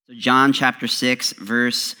John chapter 6,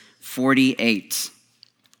 verse 48.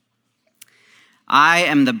 I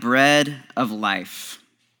am the bread of life.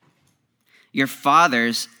 Your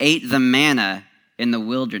fathers ate the manna in the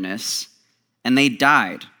wilderness, and they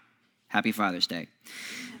died. Happy Father's Day.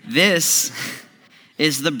 This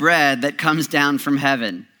is the bread that comes down from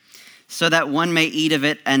heaven, so that one may eat of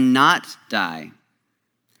it and not die.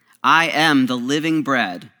 I am the living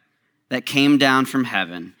bread that came down from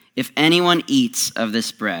heaven. If anyone eats of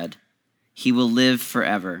this bread, he will live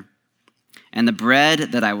forever. And the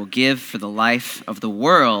bread that I will give for the life of the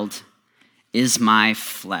world is my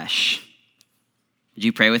flesh. Would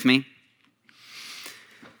you pray with me?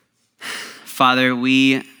 Father,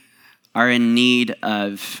 we are in need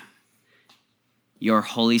of your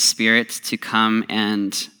Holy Spirit to come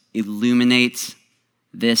and illuminate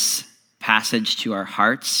this passage to our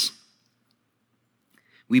hearts.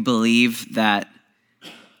 We believe that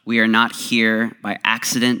we are not here by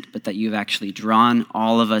accident, but that you've actually drawn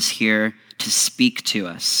all of us here to speak to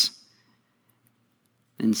us.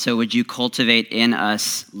 And so would you cultivate in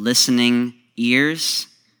us listening ears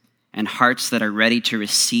and hearts that are ready to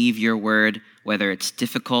receive your word, whether it's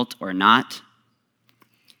difficult or not.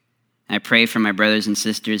 I pray for my brothers and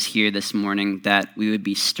sisters here this morning that we would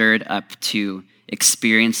be stirred up to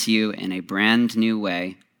experience you in a brand new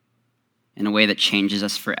way, in a way that changes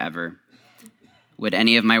us forever. Would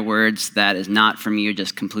any of my words that is not from you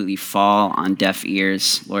just completely fall on deaf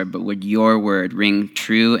ears, Lord, but would your word ring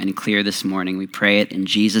true and clear this morning? We pray it in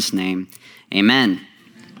Jesus' name. Amen.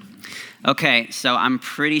 Okay, so I'm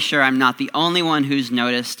pretty sure I'm not the only one who's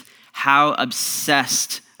noticed how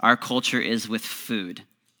obsessed our culture is with food.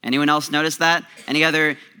 Anyone else notice that? Any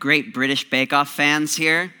other Great British Bake Off fans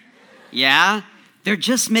here? Yeah? They're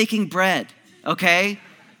just making bread, okay?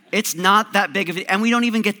 It's not that big of a, and we don't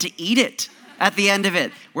even get to eat it at the end of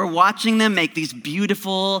it. We're watching them make these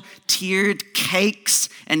beautiful tiered cakes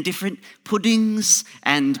and different puddings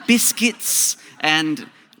and biscuits and,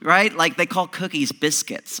 right? Like they call cookies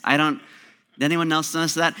biscuits. Did anyone else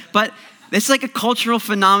notice that? But it's like a cultural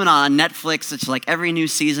phenomenon on Netflix. It's like every new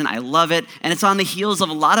season. I love it. And it's on the heels of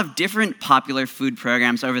a lot of different popular food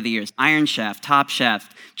programs over the years. Iron Chef, Top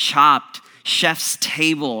Chef, Chopped, Chef's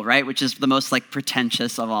Table, right? Which is the most like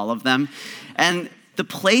pretentious of all of them. And the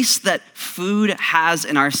place that food has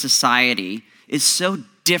in our society is so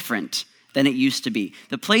different than it used to be.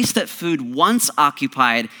 The place that food once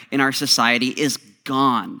occupied in our society is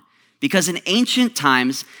gone. Because in ancient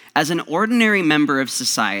times, as an ordinary member of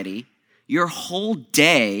society, your whole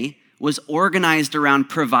day was organized around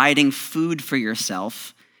providing food for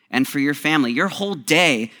yourself and for your family. Your whole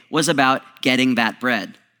day was about getting that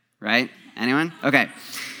bread, right? Anyone? Okay.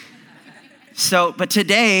 But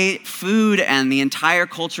today, food and the entire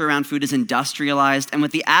culture around food is industrialized. And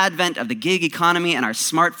with the advent of the gig economy and our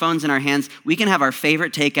smartphones in our hands, we can have our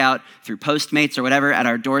favorite takeout through Postmates or whatever at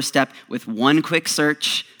our doorstep with one quick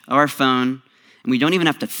search of our phone. And we don't even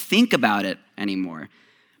have to think about it anymore.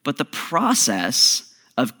 But the process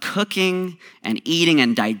of cooking and eating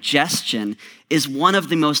and digestion is one of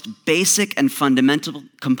the most basic and fundamental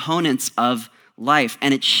components of life.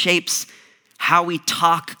 And it shapes how we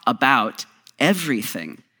talk about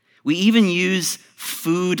everything. We even use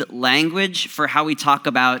food language for how we talk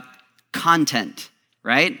about content,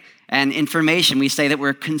 right? And information. We say that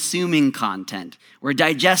we're consuming content. We're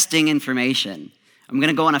digesting information. I'm going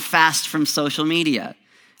to go on a fast from social media.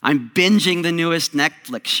 I'm binging the newest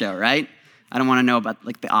Netflix show, right? I don't want to know about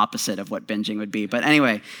like the opposite of what binging would be. But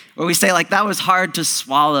anyway, where we say like that was hard to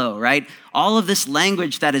swallow, right? All of this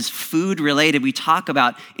language that is food related, we talk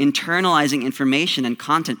about internalizing information and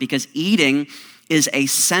content because eating is a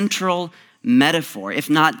central metaphor, if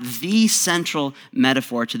not the central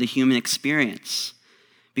metaphor to the human experience.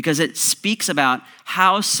 Because it speaks about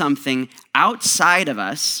how something outside of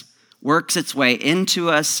us works its way into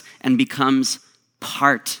us and becomes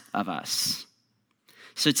part of us.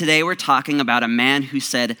 So today we're talking about a man who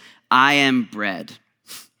said, I am bread.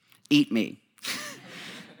 Eat me.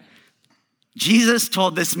 Jesus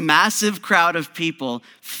told this massive crowd of people,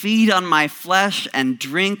 feed on my flesh and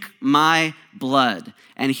drink my blood.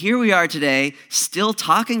 And here we are today still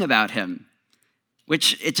talking about him,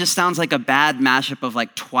 which it just sounds like a bad mashup of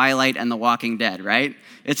like Twilight and The Walking Dead, right?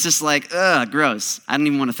 It's just like, ugh, gross. I don't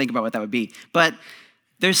even want to think about what that would be. But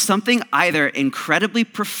there's something either incredibly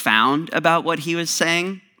profound about what he was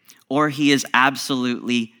saying, or he is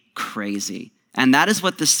absolutely crazy. And that is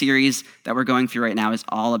what the series that we're going through right now is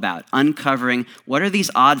all about, uncovering what are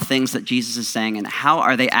these odd things that Jesus is saying and how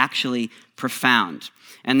are they actually profound.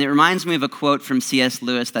 And it reminds me of a quote from C.S.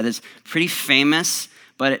 Lewis that is pretty famous,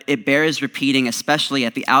 but it bears repeating, especially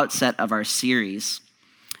at the outset of our series.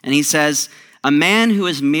 And he says, a man who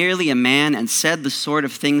is merely a man and said the sort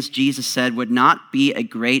of things Jesus said would not be a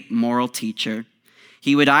great moral teacher.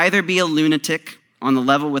 He would either be a lunatic on the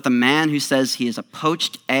level with a man who says he is a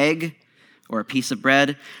poached egg or a piece of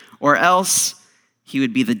bread, or else he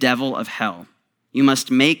would be the devil of hell. You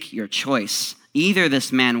must make your choice. Either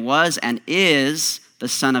this man was and is the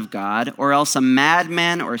Son of God, or else a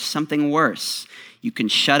madman or something worse. You can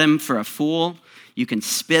shut him for a fool, you can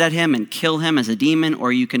spit at him and kill him as a demon,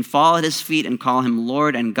 or you can fall at his feet and call him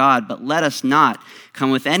Lord and God. But let us not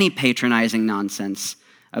come with any patronizing nonsense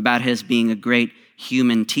about his being a great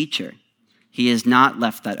human teacher. He has not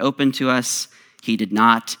left that open to us. He did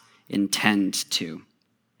not intend to.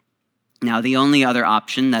 Now, the only other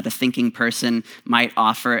option that a thinking person might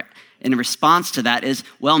offer in response to that is,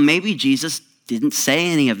 well, maybe Jesus didn't say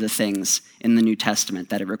any of the things in the New Testament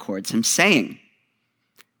that it records him saying.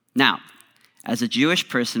 Now, as a Jewish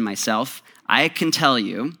person myself, I can tell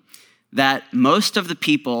you that most of the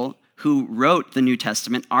people who wrote the New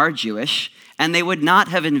Testament are Jewish, and they would not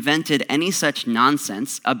have invented any such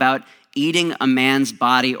nonsense about eating a man's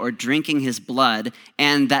body or drinking his blood,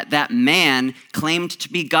 and that man claimed to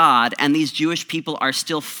be God, and these Jewish people are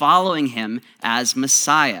still following him as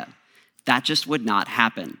Messiah. That just would not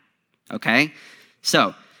happen, okay?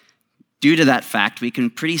 So, due to that fact, we can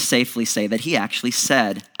pretty safely say that he actually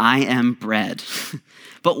said, I am bread.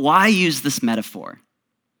 But why use this metaphor?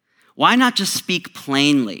 Why not just speak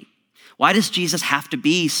plainly? Why does Jesus have to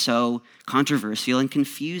be so controversial and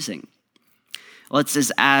confusing? Well,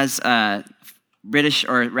 it's as British,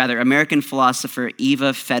 or rather American philosopher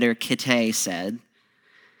Eva Feder-Kittay said,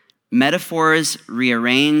 metaphors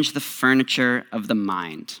rearrange the furniture of the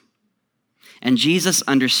mind. And Jesus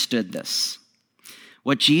understood this.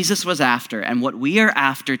 What Jesus was after and what we are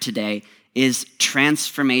after today is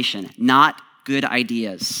transformation, not good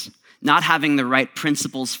ideas, not having the right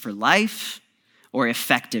principles for life or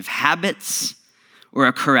effective habits or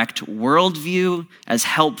a correct worldview, as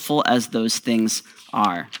helpful as those things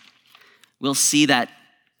are. We'll see that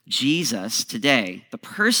Jesus today, the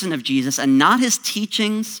person of Jesus, and not his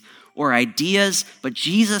teachings or ideas, but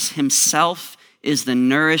Jesus himself is the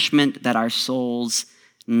nourishment that our souls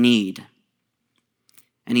need.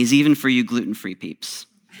 And he's even for you gluten-free peeps,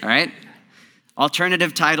 all right?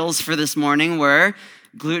 Alternative titles for this morning were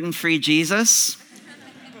Gluten-Free Jesus,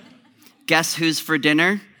 Guess Who's for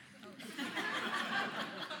Dinner,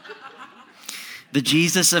 The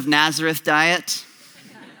Jesus of Nazareth Diet,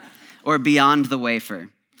 or Beyond the Wafer.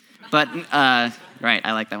 But, right,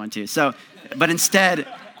 I like that one too. But instead,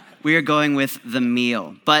 we are going with the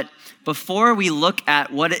meal. But before we look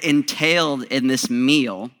at what it entailed in this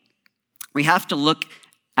meal, we have to look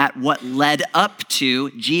at what led up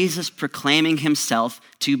to Jesus proclaiming himself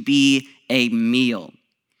to be a meal.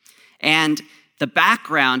 And the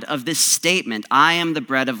background of this statement, I am the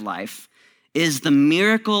bread of life, is the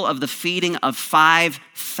miracle of the feeding of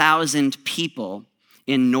 5,000 people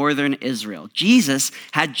in northern Israel. Jesus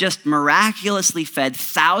had just miraculously fed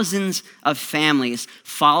thousands of families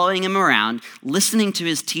following him around, listening to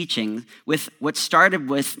his teaching with what started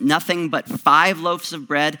with nothing but 5 loaves of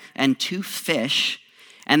bread and 2 fish,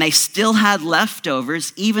 and they still had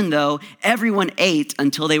leftovers even though everyone ate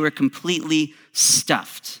until they were completely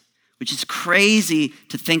stuffed, which is crazy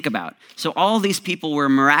to think about. So all these people were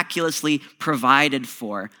miraculously provided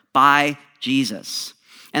for by Jesus.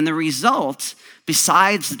 And the result,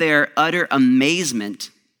 besides their utter amazement,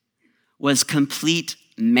 was complete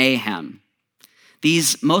mayhem.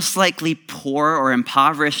 These most likely poor or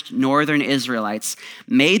impoverished northern Israelites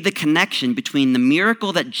made the connection between the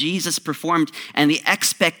miracle that Jesus performed and the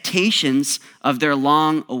expectations of their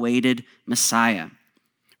long-awaited Messiah.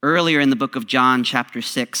 Earlier in the book of John, chapter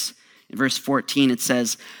 6, in verse 14, it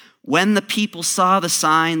says, when the people saw the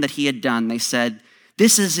sign that he had done, they said,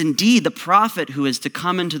 this is indeed the prophet who is to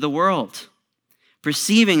come into the world.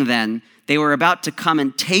 Perceiving then they were about to come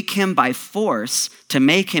and take him by force to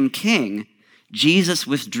make him king, Jesus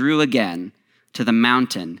withdrew again to the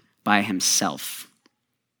mountain by himself.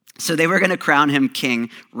 So they were going to crown him king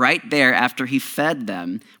right there after he fed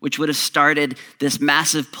them, which would have started this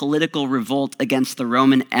massive political revolt against the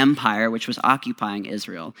Roman Empire, which was occupying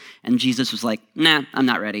Israel. And Jesus was like, nah, I'm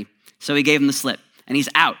not ready. So he gave him the slip, and he's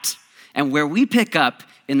out. And where we pick up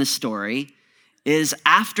in the story is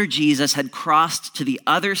after Jesus had crossed to the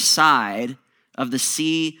other side of the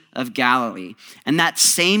Sea of Galilee. And that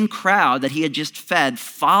same crowd that he had just fed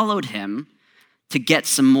followed him to get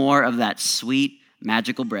some more of that sweet,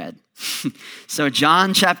 magical bread. So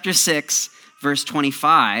John chapter 6, verse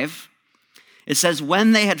 25, it says,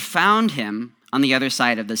 when they had found him on the other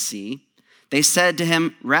side of the sea, they said to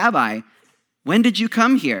him, Rabbi, When did you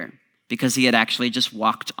come here?" Because he had actually just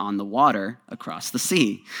walked on the water across the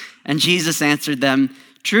sea. And Jesus answered them,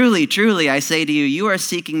 "Truly, truly, I say to you, you are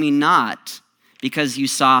seeking me not because you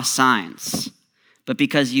saw signs, but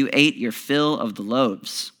because you ate your fill of the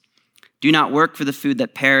loaves. Do not work for the food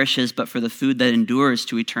that perishes, but for the food that endures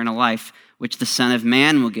to eternal life, which the Son of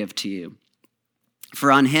Man will give to you.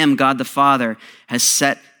 For on him God the Father has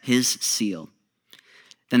set his seal."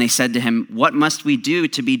 Then they said to him, "What must we do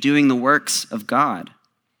to be doing the works of God?"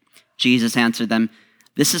 Jesus answered them,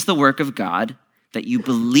 "This is the work of God, that you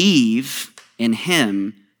believe in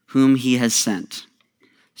him whom he has sent."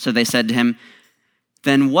 So they said to him,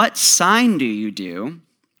 "Then what sign do you do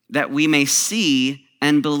that we may see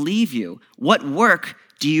and believe you? What work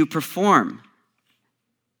do you perform?"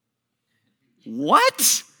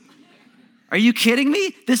 What? Are you kidding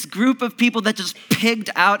me? This group of people that just pigged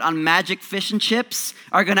out on magic fish and chips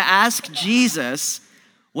are going to ask Jesus,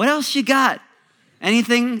 "What else you got?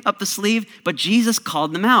 Anything up the sleeve?" But Jesus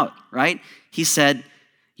called them out, right? He said,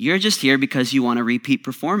 "You're just here because you want a repeat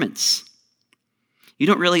performance. You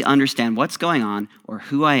don't really understand what's going on or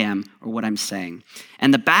who I am or what I'm saying."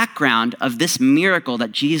 And the background of this miracle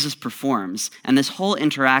that Jesus performs and this whole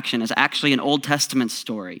interaction is actually an Old Testament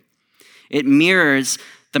story. It mirrors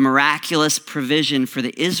the miraculous provision for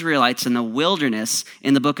the Israelites in the wilderness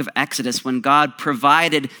in the book of Exodus when God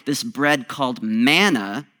provided this bread called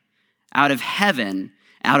manna out of heaven,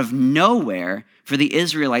 out of nowhere, for the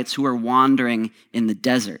Israelites who were wandering in the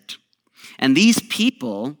desert. And these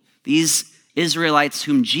people, these Israelites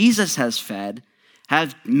whom Jesus has fed,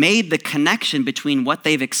 have made the connection between what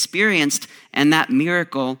they've experienced and that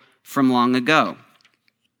miracle from long ago.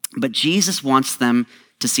 But Jesus wants them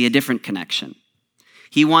to see a different connection.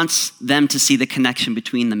 He wants them to see the connection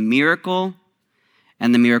between the miracle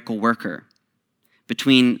and the miracle worker,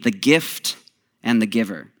 between the gift and the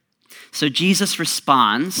giver. So Jesus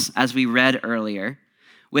responds, as we read earlier,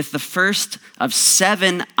 with the first of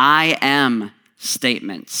 7 I am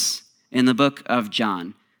statements in the book of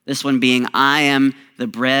John. This one being, "I am the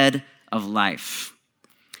bread of life."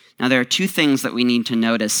 Now, there are two things that we need to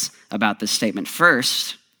notice about this statement.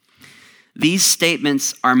 First, these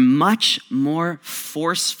statements are much more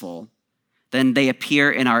forceful than they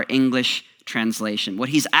appear in our English translation. What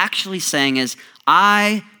he's actually saying is,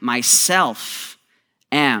 "I myself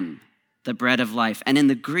am the bread of life." And in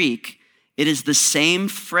the Greek, it is the same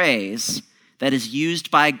phrase that is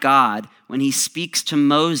used by God when he speaks to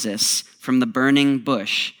Moses from the burning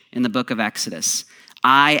bush in the book of Exodus.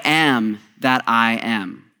 "I am that I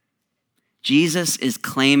am." Jesus is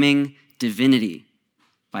claiming divinity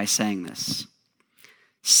by saying this.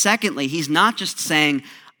 Secondly, he's not just saying,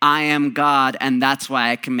 "I am God, and that's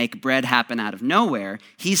why I can make bread happen out of nowhere."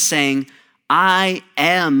 He's saying, "I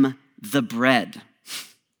am the bread."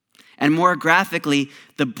 And more graphically,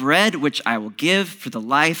 "The bread which I will give for the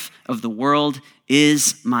life of the world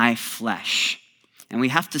is my flesh." And we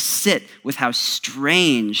have to sit with how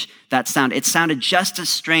strange that sounded. It sounded just as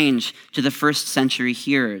strange to the first century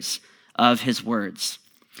hearers of his words.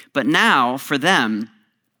 But now, for them,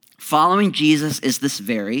 following Jesus is this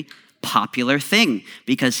very popular thing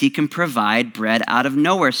because he can provide bread out of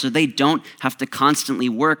nowhere, so they don't have to constantly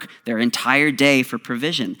work their entire day for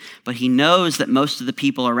provision. But he knows that most of the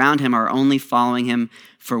people around him are only following him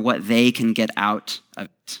for what they can get out of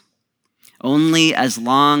it. Only as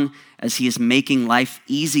long as he is making life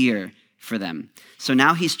easier for them. So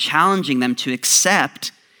now he's challenging them to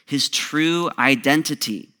accept his true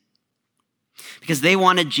identity, because they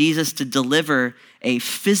wanted Jesus to deliver a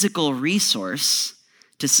physical resource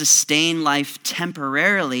to sustain life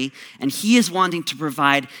temporarily, and he is wanting to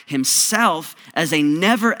provide himself as a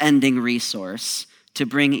never-ending resource to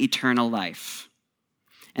bring eternal life.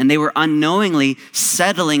 And they were unknowingly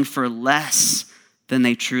settling for less than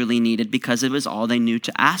they truly needed because it was all they knew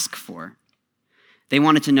to ask for. They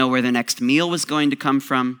wanted to know where their next meal was going to come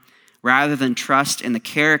from rather than trust in the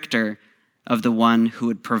character of the one who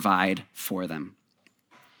would provide for them.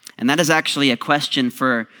 And that is actually a question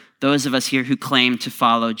for those of us here who claim to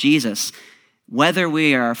follow Jesus, whether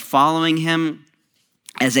we are following him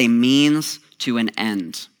as a means to an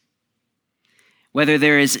end, whether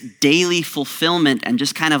there is daily fulfillment and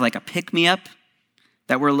just kind of like a pick-me-up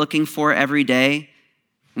that we're looking for every day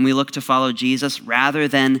when we look to follow Jesus, rather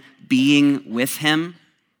than being with him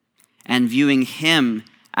and viewing him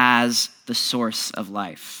as the source of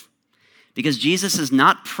life. Because Jesus is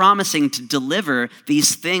not promising to deliver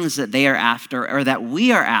these things that they are after or that we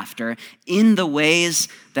are after in the ways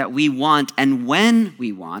that we want and when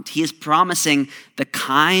we want. He is promising the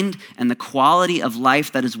kind and the quality of life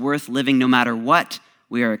that is worth living no matter what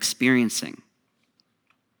we are experiencing.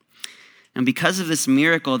 And because of this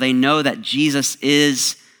miracle, they know that Jesus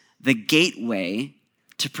is the gateway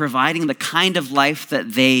to providing the kind of life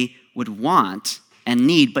that they would want and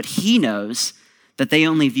need, but he knows that they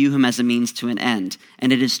only view him as a means to an end.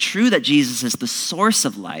 And it is true that Jesus is the source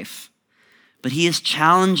of life, but he is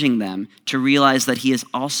challenging them to realize that he is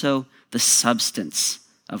also the substance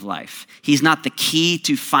of life. He's not the key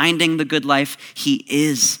to finding the good life, he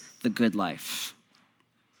is the good life.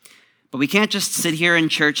 But we can't just sit here in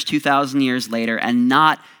church 2,000 years later and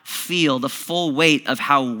not feel the full weight of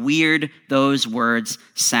how weird those words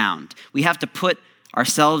sound. We have to put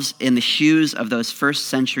ourselves in the shoes of those first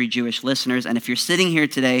century Jewish listeners. And if you're sitting here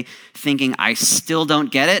today thinking, I still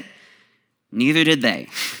don't get it, neither did they.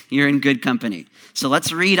 You're in good company. So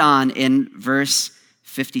let's read on in verse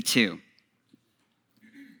 52.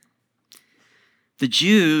 The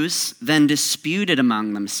Jews then disputed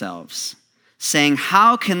among themselves, saying,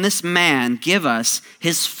 how can this man give us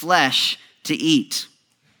his flesh to eat?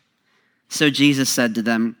 So Jesus said to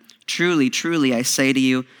them, truly, truly, I say to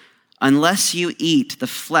you, unless you eat the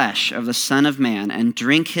flesh of the Son of Man and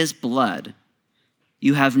drink his blood,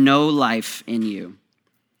 you have no life in you.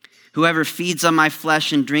 Whoever feeds on my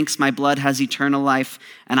flesh and drinks my blood has eternal life,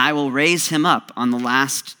 and I will raise him up on the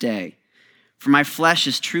last day. For my flesh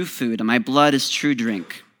is true food, and my blood is true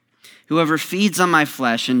drink. Whoever feeds on my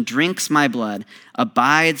flesh and drinks my blood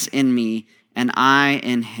abides in me, and I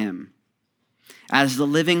in him. As the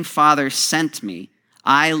living Father sent me,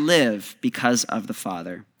 I live because of the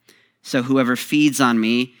Father. So whoever feeds on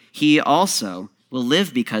me, he also will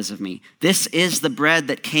live because of me. This is the bread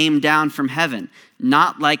that came down from heaven,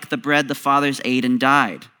 not like the bread the fathers ate and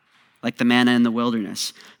died, like the manna in the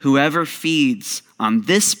wilderness. Whoever feeds on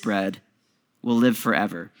this bread will live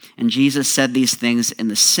forever. And Jesus said these things in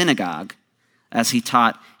the synagogue as he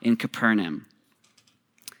taught in Capernaum.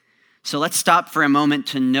 So let's stop for a moment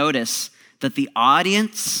to notice that the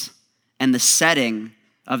audience and the setting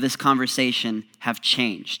of this conversation have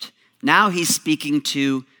changed. Now he's speaking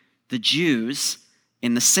to the Jews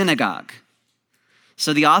in the synagogue.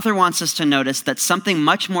 So the author wants us to notice that something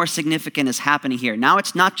much more significant is happening here. Now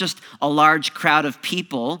it's not just a large crowd of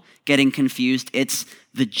people getting confused, it's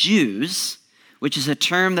the Jews, which is a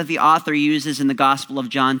term that the author uses in the Gospel of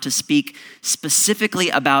John to speak specifically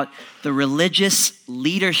about the religious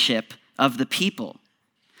leadership of the people.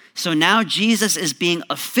 So now Jesus is being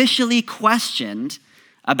officially questioned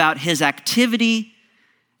about his activity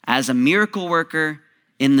as a miracle worker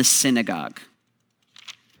in the synagogue.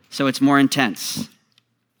 So it's more intense.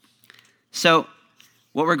 So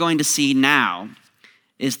what we're going to see now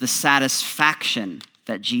is the satisfaction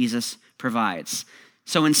that Jesus provides.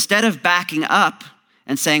 So instead of backing up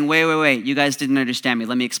and saying, wait, you guys didn't understand me,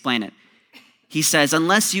 let me explain it. He says,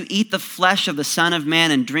 unless you eat the flesh of the Son of Man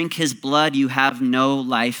and drink his blood, you have no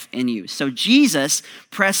life in you. So Jesus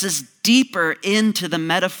presses deeper into the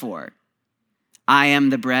metaphor. I am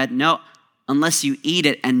the bread. No, unless you eat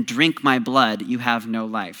it and drink my blood, you have no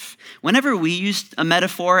life. Whenever we use a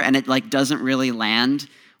metaphor and it doesn't really land,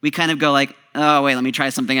 we kind of go like, oh, wait, let me try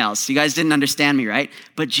something else. You guys didn't understand me, right?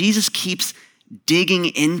 But Jesus keeps digging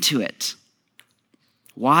into it.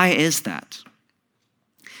 Why is that?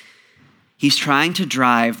 He's trying to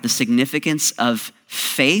drive the significance of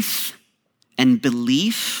faith and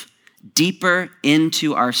belief deeper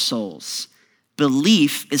into our souls.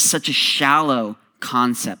 Belief is such a shallow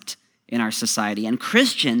concept in our society. And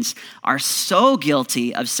Christians are so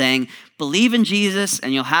guilty of saying, believe in Jesus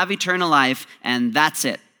and you'll have eternal life, and that's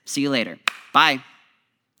it. See you later. Bye.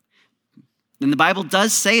 And the Bible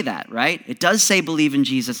does say that, right? It does say believe in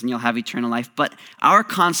Jesus and you'll have eternal life, but our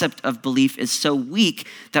concept of belief is so weak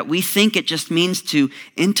that we think it just means to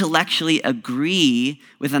intellectually agree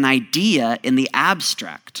with an idea in the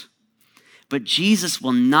abstract. But Jesus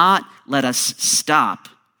will not let us stop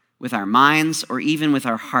with our minds or even with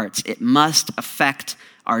our hearts. It must affect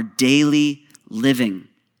our daily living.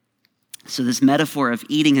 So this metaphor of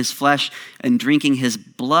eating his flesh and drinking his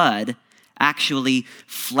blood actually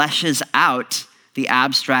fleshes out the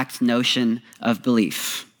abstract notion of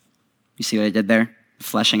belief. You see what I did there?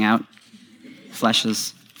 Fleshing out.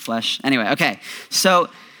 Flesh. Anyway, okay. So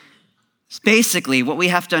basically what we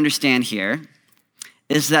have to understand here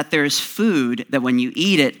is that there is food that when you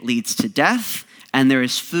eat it leads to death, and there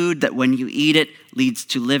is food that when you eat it leads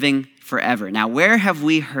to living forever. Now, where have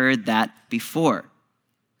we heard that before?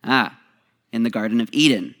 In the Garden of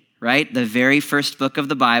Eden, right? The very first book of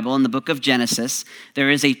the Bible, in the book of Genesis, there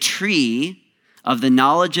is a tree of the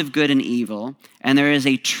knowledge of good and evil, and there is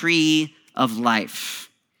a tree of life.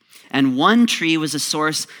 And one tree was a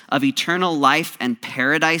source of eternal life and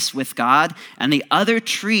paradise with God, and the other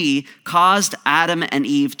tree caused Adam and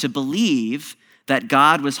Eve to believe that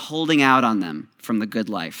God was holding out on them from the good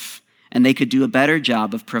life, and they could do a better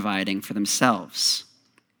job of providing for themselves.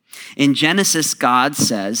 In Genesis, God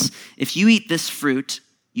says, if you eat this fruit,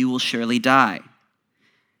 you will surely die.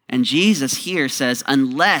 And Jesus here says,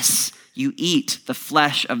 unless you eat the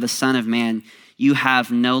flesh of the Son of Man, you have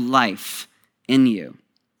no life in you.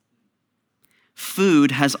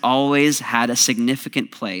 Food has always had a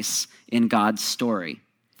significant place in God's story,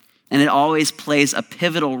 and it always plays a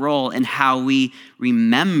pivotal role in how we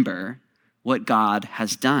remember what God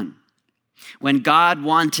has done. When God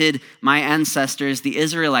wanted my ancestors, the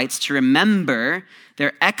Israelites, to remember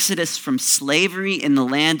their exodus from slavery in the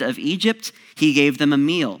land of Egypt, he gave them a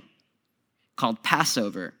meal called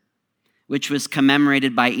Passover, which was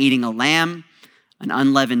commemorated by eating a lamb, an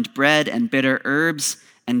unleavened bread, and bitter herbs,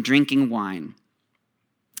 and drinking wine.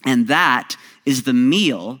 And that is the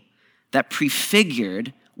meal that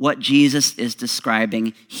prefigured what Jesus is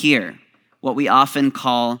describing here, what we often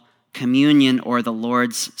call communion or the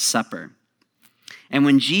Lord's Supper. And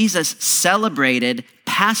when Jesus celebrated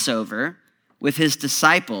Passover with his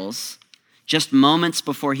disciples, just moments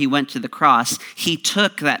before he went to the cross, he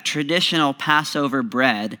took that traditional Passover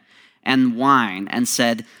bread and wine and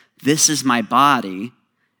said, "This is my body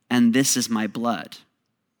and this is my blood."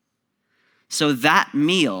 So that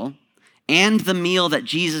meal and the meal that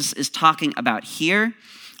Jesus is talking about here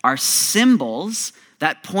are symbols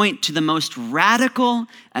that point to the most radical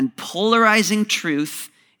and polarizing truth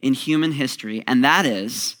in human history, and that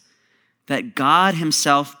is that God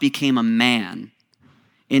himself became a man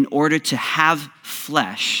in order to have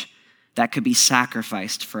flesh that could be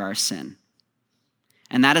sacrificed for our sin.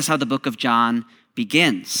 And that is how the book of John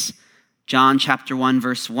begins. John chapter 1,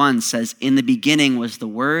 verse 1 says, "In the beginning was the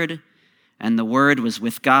Word, and the Word was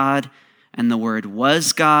with God, and the Word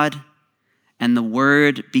was God, and the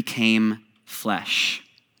Word became flesh."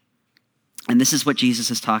 And this is what Jesus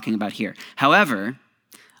is talking about here. However,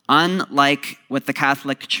 unlike what the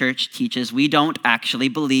Catholic Church teaches, we don't actually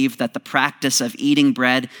believe that the practice of eating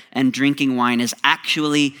bread and drinking wine is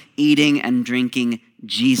actually eating and drinking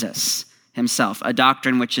Jesus himself, a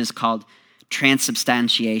doctrine which is called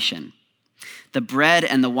transubstantiation. The bread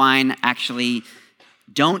and the wine actually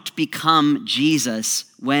don't become Jesus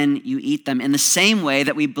when you eat them, in the same way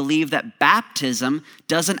that we believe that baptism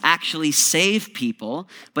doesn't actually save people,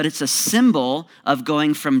 but it's a symbol of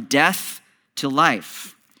going from death to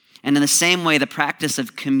life. And in the same way, the practice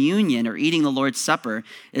of communion or eating the Lord's Supper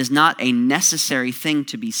is not a necessary thing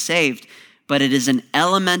to be saved, but it is an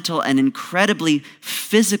elemental and incredibly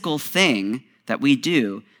physical thing that we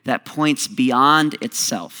do that points beyond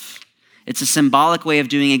itself. It's a symbolic way of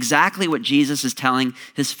doing exactly what Jesus is telling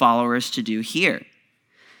his followers to do here,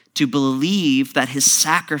 to believe that his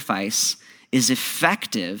sacrifice is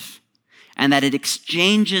effective and that it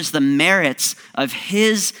exchanges the merits of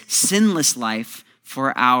his sinless life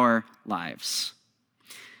for our lives.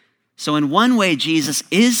 So in one way, Jesus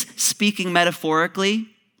is speaking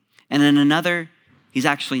metaphorically, and in another, he's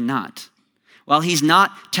actually not. While he's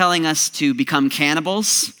not telling us to become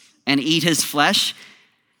cannibals and eat his flesh,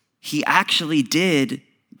 he actually did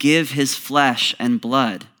give his flesh and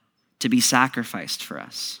blood to be sacrificed for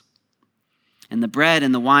us. And the bread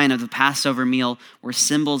and the wine of the Passover meal were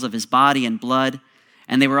symbols of his body and blood,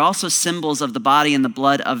 and they were also symbols of the body and the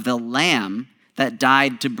blood of the Lamb that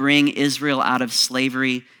died to bring Israel out of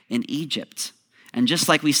slavery in Egypt. And just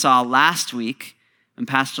like we saw last week, when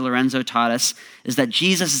Pastor Lorenzo taught us, is that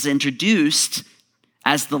Jesus is introduced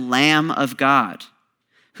as the Lamb of God,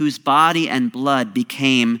 whose body and blood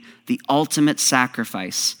became the ultimate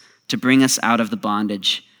sacrifice to bring us out of the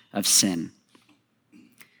bondage of sin.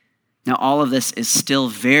 Now, all of this is still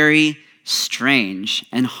very strange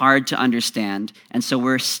and hard to understand, and so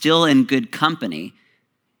we're still in good company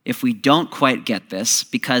if we don't quite get this,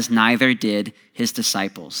 because neither did his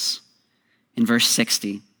disciples. In verse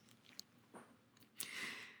 60,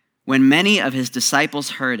 when many of his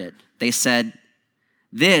disciples heard it, they said,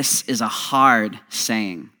 "This is a hard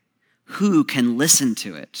saying. Who can listen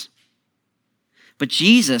to it?" But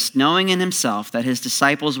Jesus, knowing in himself that his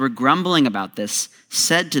disciples were grumbling about this,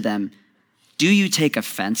 said to them, "Do you take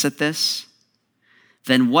offense at this?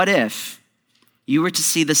 Then what if you were to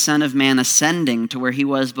see the Son of Man ascending to where he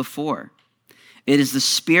was before? It is the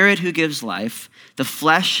Spirit who gives life. The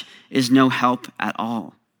flesh is no help at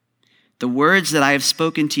all. The words that I have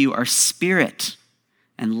spoken to you are spirit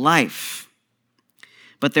and life.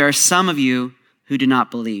 But there are some of you who do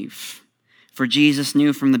not believe." For Jesus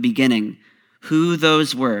knew from the beginning who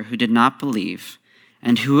those were who did not believe,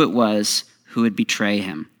 and who it was who would betray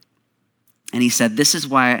him. And he said, "This is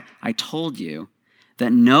why I told you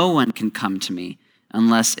that no one can come to me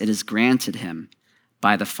unless it is granted him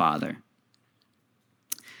by the Father."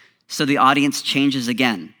 So the audience changes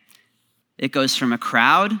again. It goes from a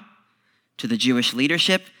crowd to the Jewish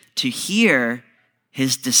leadership to hear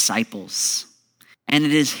his disciples. And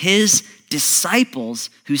it is his disciples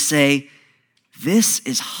who say, "This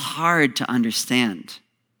is hard to understand."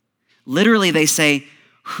 Literally, they say,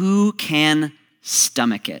 "Who can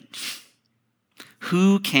stomach it?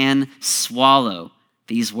 Who can swallow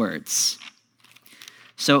these words?"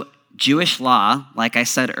 So Jewish law, like I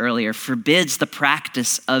said earlier, forbids the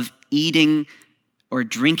practice of eating or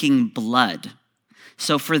drinking blood.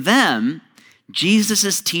 So for them,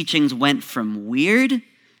 Jesus' teachings went from weird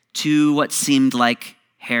to what seemed like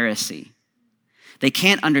heresy. They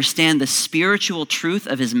can't understand the spiritual truth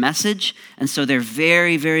of his message, and so they're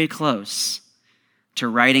very, very close to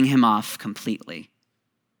writing him off completely.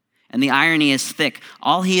 And the irony is thick.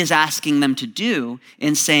 All he is asking them to do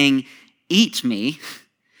in saying, "Eat me,"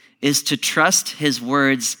 is to trust his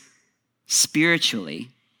words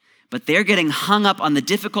spiritually. But they're getting hung up on the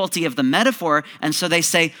difficulty of the metaphor, and so they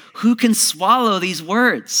say, "Who can swallow these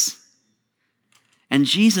words?" And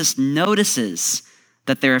Jesus notices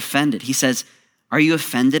that they're offended. He says, "Are you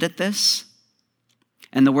offended at this?"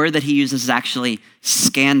 And the word that he uses is actually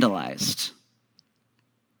scandalized.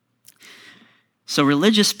 So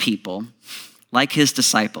religious people, like his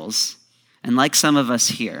disciples, and like some of us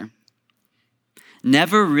here,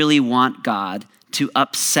 never really want God to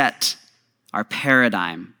upset our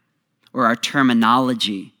paradigm or our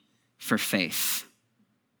terminology for faith.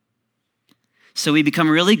 So we become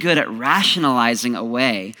really good at rationalizing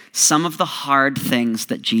away some of the hard things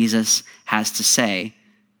that Jesus has to say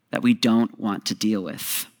that we don't want to deal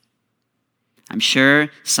with. I'm sure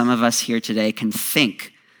some of us here today can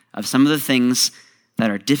think of some of the things that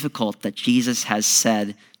are difficult that Jesus has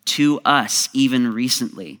said to us even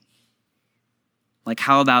recently. Like,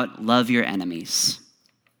 how about love your enemies?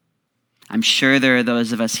 I'm sure there are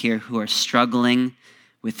those of us here who are struggling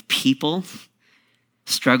with people,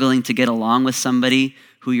 struggling to get along with somebody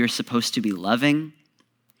who you're supposed to be loving.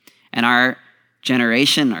 And our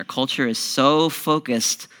generation, our culture is so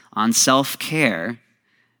focused on self-care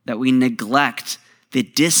that we neglect the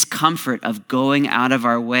discomfort of going out of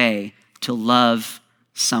our way to love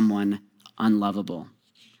someone unlovable.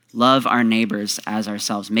 Love our neighbors as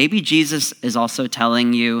ourselves. Maybe Jesus is also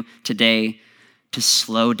telling you today to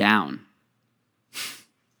slow down.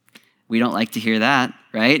 We don't like to hear that,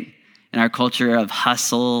 right? In our culture of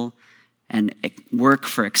hustle and work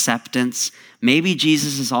for acceptance. Maybe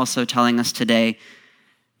Jesus is also telling us today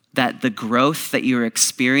that the growth that you're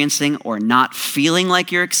experiencing or not feeling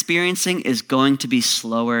like you're experiencing is going to be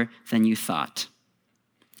slower than you thought.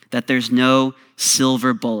 That there's no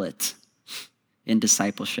silver bullet in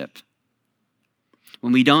discipleship.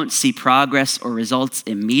 When we don't see progress or results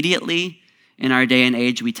immediately in our day and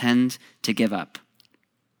age, we tend to give up.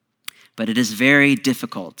 But it is very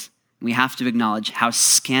difficult. We have to acknowledge how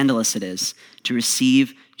scandalous it is to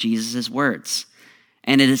receive Jesus' words.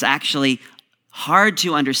 And it is actually hard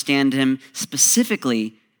to understand him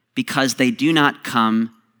specifically because they do not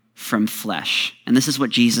come from flesh. And this is what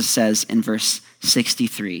Jesus says in verse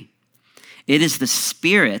 63. It is the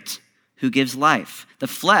Spirit who gives life. The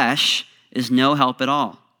flesh is no help at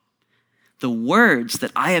all. The words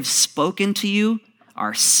that I have spoken to you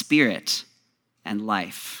are spirit and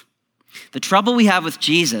life. The trouble we have with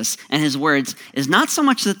Jesus and his words is not so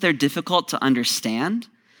much that they're difficult to understand,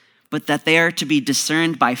 but that they are to be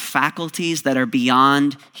discerned by faculties that are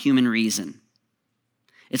beyond human reason.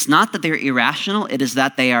 It's not that they're irrational, it is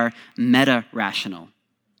that they are meta-rational.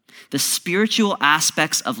 The spiritual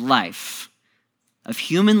aspects of life, of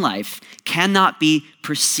human life, cannot be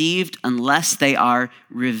perceived unless they are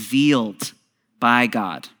revealed by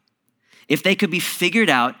God. If they could be figured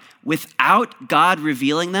out without God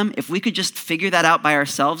revealing them, if we could just figure that out by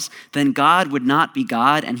ourselves, then God would not be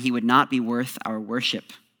God and he would not be worth our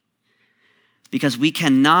worship. Because we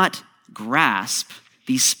cannot grasp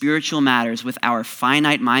these spiritual matters with our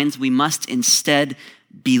finite minds, we must instead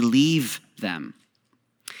believe them.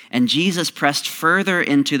 And Jesus pressed further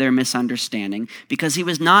into their misunderstanding because he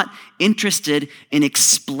was not interested in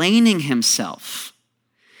explaining himself,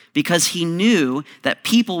 because he knew that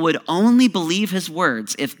people would only believe his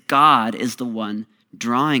words if God is the one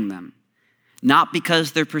drawing them, not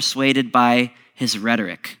because they're persuaded by his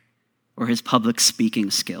rhetoric or his public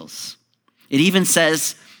speaking skills. It even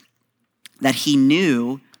says that he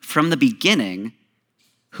knew from the beginning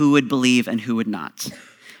who would believe and who would not.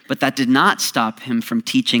 But that did not stop him from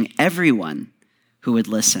teaching everyone who would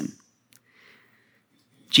listen.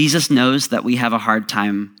 Jesus knows that we have a hard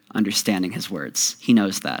time understanding his words. He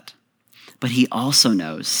knows that. But he also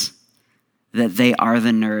knows that they are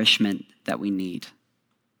the nourishment that we need.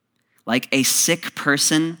 Like a sick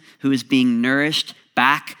person who is being nourished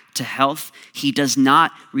back to health, he does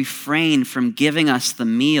not refrain from giving us the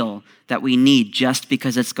meal that we need just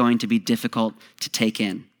because it's going to be difficult to take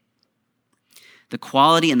in. The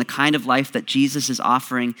quality and the kind of life that Jesus is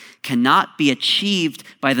offering cannot be achieved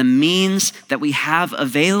by the means that we have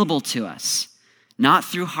available to us, not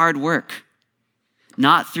through hard work,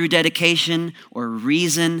 not through dedication or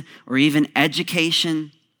reason or even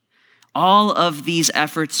education. All of these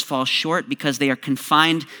efforts fall short because they are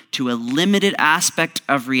confined to a limited aspect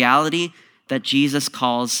of reality that Jesus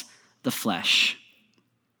calls the flesh.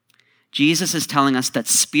 Jesus is telling us that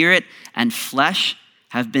spirit and flesh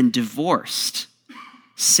have been divorced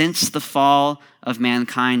since the fall of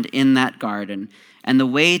mankind in that garden. And the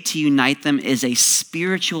way to unite them is a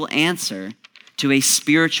spiritual answer to a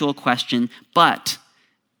spiritual question, but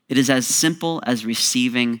it is as simple as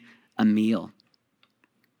receiving a meal.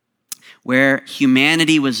 Where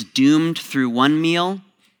humanity was doomed through one meal,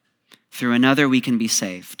 through another we can be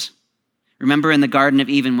saved. Remember in the Garden of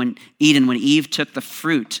Eden when Eve took the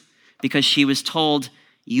fruit because she was told,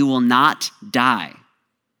 "You will not die."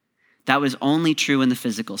 That was only true in the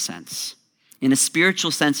physical sense. In a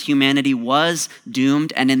spiritual sense, humanity was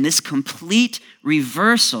doomed, and in this complete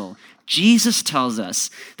reversal, Jesus tells us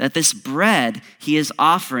that this bread he is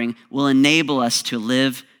offering will enable us to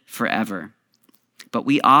live forever. But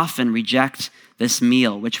we often reject this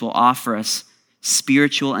meal, which will offer us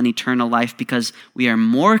spiritual and eternal life because we are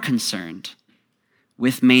more concerned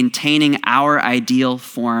with maintaining our ideal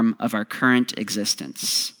form of our current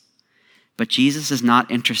existence. But Jesus is not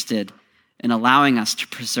interested in allowing us to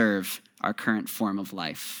preserve our current form of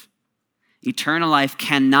life. Eternal life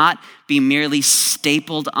cannot be merely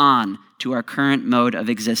stapled on to our current mode of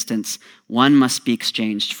existence. One must be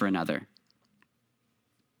exchanged for another.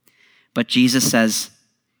 But Jesus says,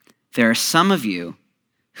 there are some of you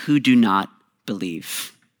who do not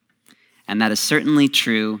believe. And that is certainly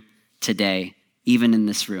true today, even in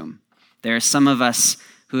this room. There are some of us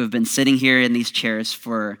who have been sitting here in these chairs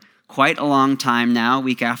for quite a long time now,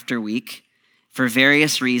 week after week, for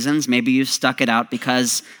various reasons. Maybe you've stuck it out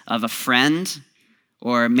because of a friend,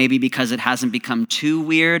 or maybe because it hasn't become too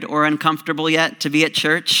weird or uncomfortable yet to be at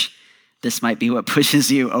church. This might be what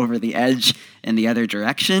pushes you over the edge in the other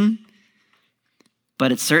direction.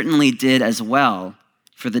 But it certainly did as well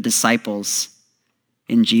for the disciples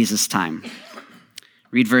in Jesus' time.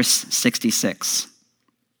 Read verse 66.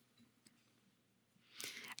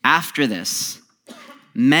 After this,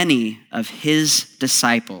 many of his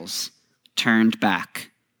disciples turned back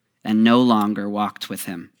and no longer walked with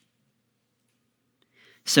him.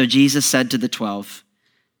 So Jesus said to the 12,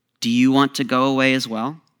 "Do you want to go away as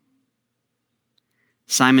well?"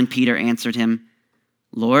 Simon Peter answered him,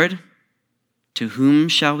 "Lord, to whom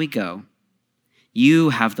shall we go?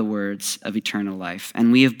 You have the words of eternal life,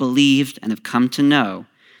 and we have believed and have come to know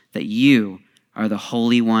that you are the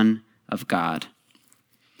Holy One of God."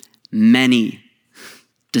 Many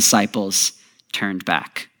disciples turned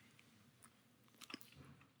back.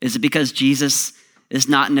 Is it because Jesus is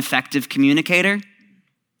not an effective communicator?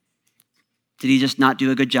 Did he just not do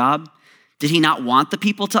a good job? Did he not want the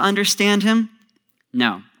people to understand him?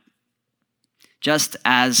 No. Just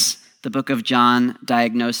as the book of John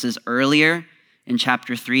diagnoses earlier in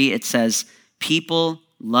chapter 3, it says, people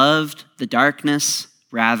loved the darkness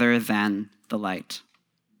rather than the light.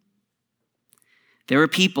 There were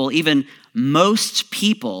people, even most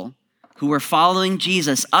people, who were following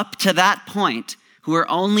Jesus up to that point, who were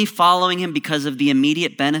only following him because of the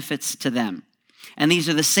immediate benefits to them. And these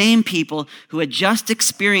are the same people who had just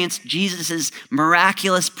experienced Jesus'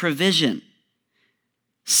 miraculous provision.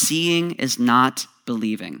 Seeing is not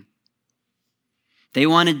believing. They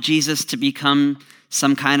wanted Jesus to become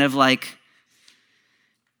some kind of like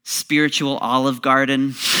spiritual Olive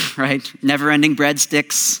Garden, right? Never-ending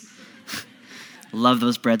breadsticks. Love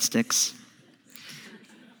those breadsticks.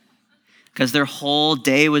 Because their whole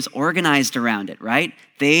day was organized around it, right?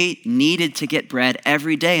 They needed to get bread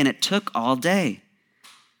every day, and it took all day.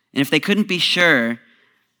 And if they couldn't be sure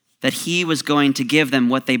that he was going to give them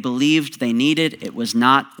what they believed they needed, it was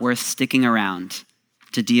not worth sticking around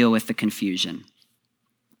to deal with the confusion.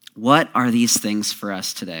 What are these things for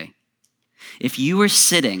us today? If you were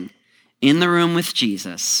sitting in the room with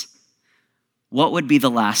Jesus, what would be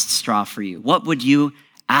the last straw for you? What would you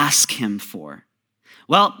ask him for?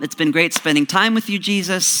 Well, it's been great spending time with you,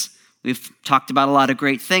 Jesus. We've talked about a lot of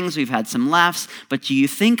great things. We've had some laughs. But do you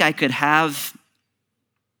think I could have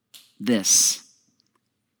this.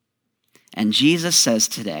 And Jesus says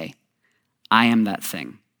today, I am that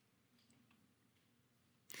thing.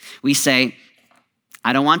 We say,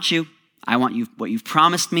 I don't want you. I want you what you've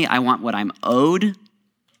promised me. I want what I'm owed.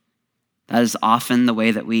 That is often the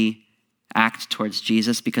way that we act towards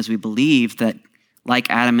Jesus because we believe that, like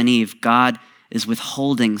Adam and Eve, God is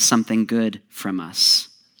withholding something good from us.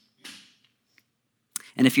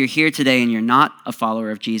 And if you're here today and you're not a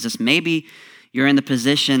follower of Jesus, maybe you're in the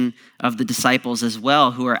position of the disciples as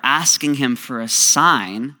well, who are asking him for a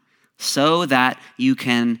sign so that you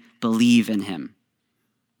can believe in him.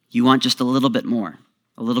 You want just a little bit more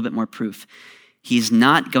proof. He's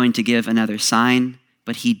not going to give another sign,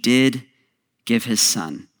 but he did give his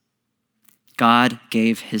son. God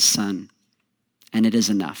gave his son, and it is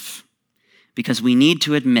enough. Because we need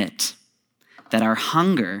to admit that our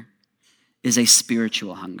hunger is a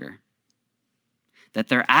spiritual hunger. That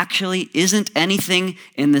there actually isn't anything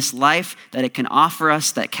in this life that it can offer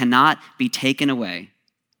us that cannot be taken away.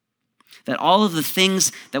 That all of the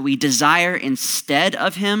things that we desire instead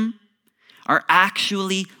of him are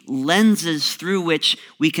actually lenses through which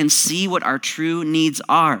we can see what our true needs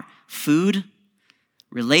are. Food,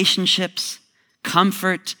 relationships,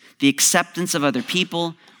 comfort, the acceptance of other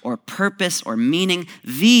people, or purpose or meaning.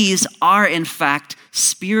 These are, in fact,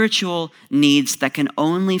 spiritual needs that can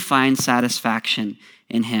only find satisfaction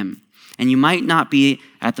in him. And you might not be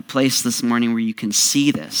at the place this morning where you can see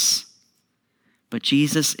this, but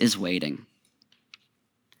Jesus is waiting.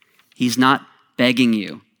 He's not begging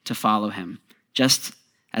you to follow him, just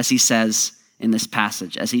as he says in this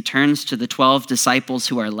passage. As he turns to the 12 disciples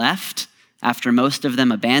who are left, after most of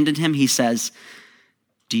them abandoned him, he says,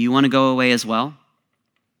 do you want to go away as well?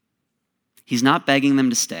 He's not begging them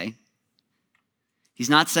to stay. He's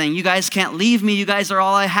not saying, you guys can't leave me. You guys are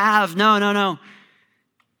all I have. No.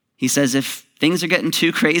 He says, if things are getting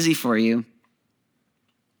too crazy for you,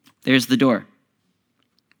 there's the door.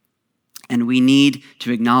 And we need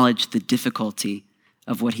to acknowledge the difficulty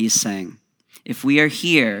of what he's saying. If we are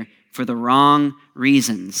here for the wrong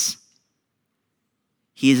reasons,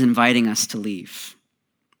 he is inviting us to leave.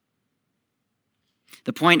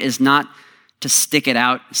 The point is not to stick it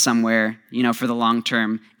out somewhere, for the long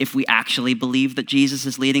term, if we actually believe that Jesus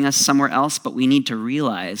is leading us somewhere else, but we need to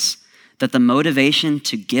realize that the motivation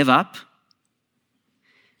to give up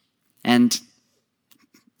and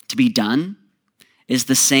to be done is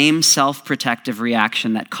the same self-protective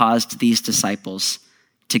reaction that caused these disciples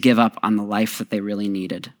to give up on the life that they really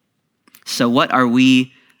needed. So what are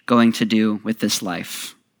we going to do with this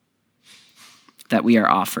life that we are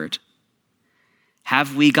offered?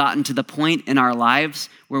 Have we gotten to the point in our lives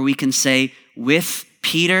where we can say, with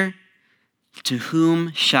Peter, to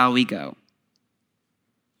whom shall we go?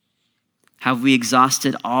 Have we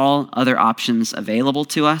exhausted all other options available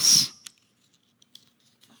to us?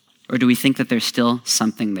 Or do we think that there's still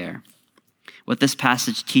something there? What this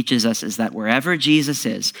passage teaches us is that wherever Jesus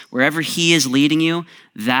is, wherever he is leading you,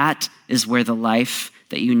 that is where the life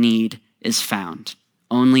that you need is found.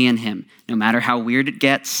 Only in him. No matter how weird it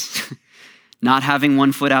gets, not having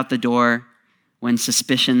one foot out the door when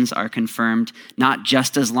suspicions are confirmed, not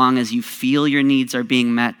just as long as you feel your needs are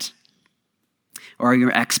being met or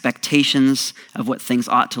your expectations of what things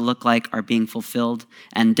ought to look like are being fulfilled,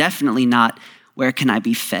 and definitely not where can I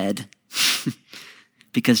be fed,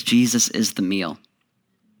 because Jesus is the meal.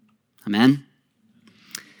 Amen?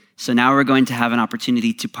 So now we're going to have an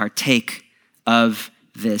opportunity to partake of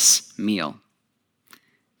this meal.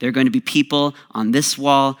 There are going to be people on this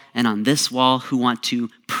wall and on this wall who want to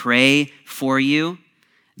pray for you.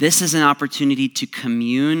 This is an opportunity to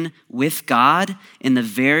commune with God in the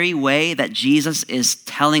very way that Jesus is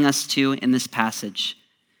telling us to in this passage.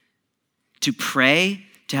 To pray,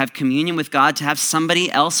 to have communion with God, to have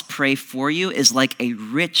somebody else pray for you is like a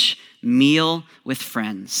rich meal with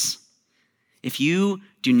friends. If you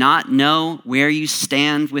do not know where you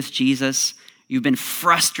stand with Jesus, you've been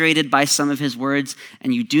frustrated by some of his words,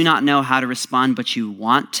 and you do not know how to respond, but you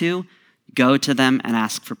want to, go to them and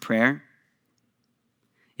ask for prayer.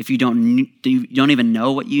 If you don't even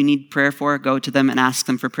know what you need prayer for, go to them and ask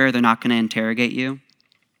them for prayer. They're not going to interrogate you.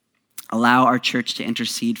 Allow our church to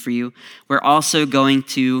intercede for you. We're also going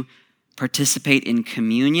to participate in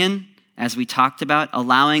communion, as we talked about,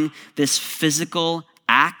 allowing this physical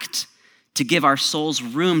act to give our souls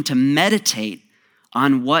room to meditate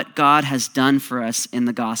on what God has done for us in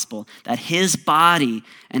the gospel, that his body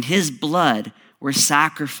and his blood were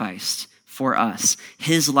sacrificed for us,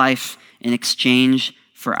 his life in exchange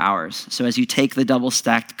for ours. So as you take the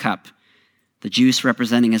double-stacked cup, the juice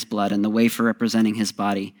representing his blood and the wafer representing his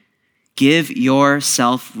body, give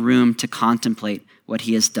yourself room to contemplate what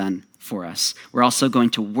he has done for us. We're also going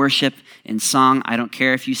to worship in song. I don't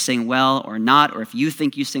care if you sing well or not, or if you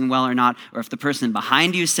think you sing well or not, or if the person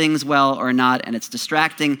behind you sings well or not, and it's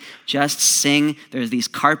distracting. Just sing. There's these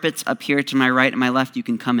carpets up here to my right and my left. You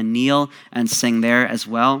can come and kneel and sing there as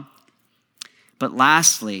well. But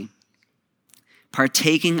lastly,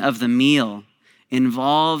 partaking of the meal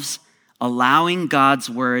involves allowing God's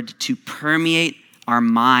word to permeate our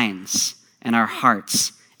minds and our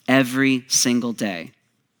hearts every single day.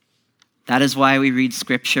 That is why we read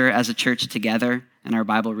scripture as a church together in our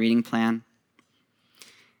Bible reading plan.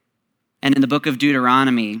 And in the book of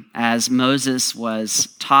Deuteronomy, as Moses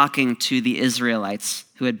was talking to the Israelites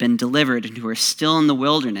who had been delivered and who were still in the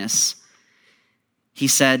wilderness, he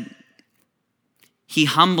said, "He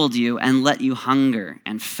humbled you and let you hunger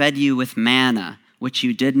and fed you with manna, which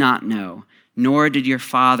you did not know, nor did your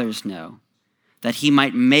fathers know, that he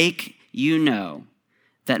might make you know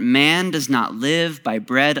that man does not live by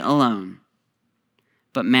bread alone,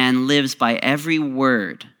 but man lives by every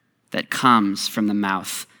word that comes from the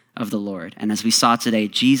mouth of the Lord." And as we saw today,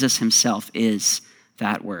 Jesus himself is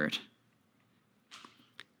that word.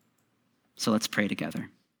 So let's pray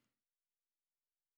together.